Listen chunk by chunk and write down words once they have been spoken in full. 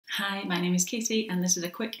Hi, my name is Katie and this is a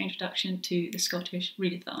quick introduction to the Scottish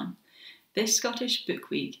Readathon. This Scottish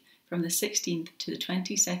Book Week from the 16th to the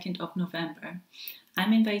 22nd of November,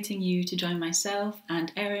 I'm inviting you to join myself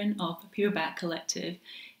and Erin of Pureback Collective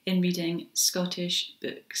in reading Scottish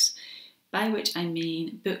books, by which I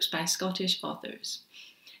mean books by Scottish authors.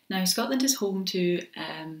 Now, Scotland is home to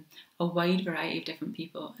a wide variety of different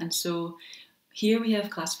people, and so here we have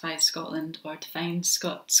classified Scotland, or defined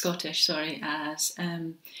Scottish, as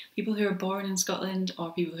people who are born in Scotland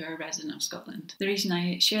or people who are resident of Scotland. The reason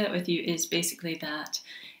I share that with you is basically that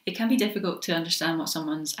it can be difficult to understand what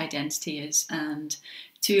someone's identity is, and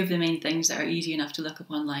two of the main things that are easy enough to look up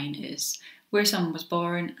online is where someone was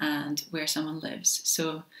born and where someone lives.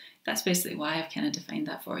 So that's basically why I've kind of defined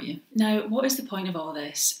that for you. Now, what is the point of all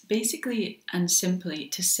this? Basically and simply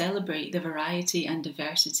to celebrate the variety and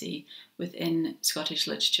diversity within Scottish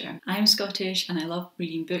literature. I'm Scottish and I love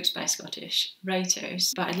reading books by Scottish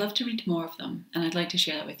writers, but I'd love to read more of them and I'd like to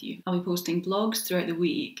share that with you. I'll be posting blogs throughout the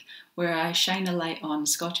week where I shine a light on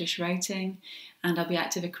Scottish writing, and I'll be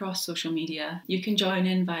active across social media. You can join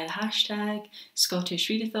in via the hashtag Scottish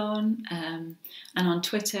Readathon, and on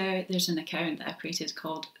Twitter there's an account that I've created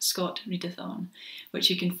called Scott Readathon, which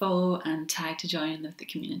you can follow and tag to join in with the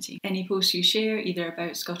community. Any posts you share, either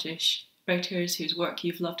about Scottish writers whose work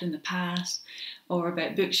you've loved in the past, or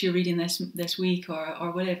about books you're reading this week,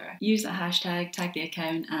 or whatever, use that hashtag, tag the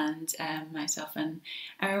account, and myself and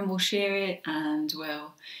Erin will share it, and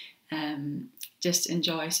we'll just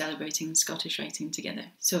enjoy celebrating Scottish writing together.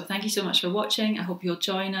 So thank you so much for watching. I hope you'll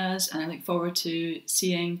join us, and I look forward to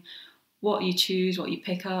seeing what you choose, what you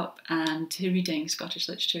pick up, and to reading Scottish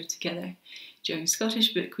literature together during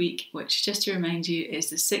Scottish Book Week, which, just to remind you, is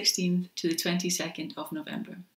the 16th to the 22nd of November.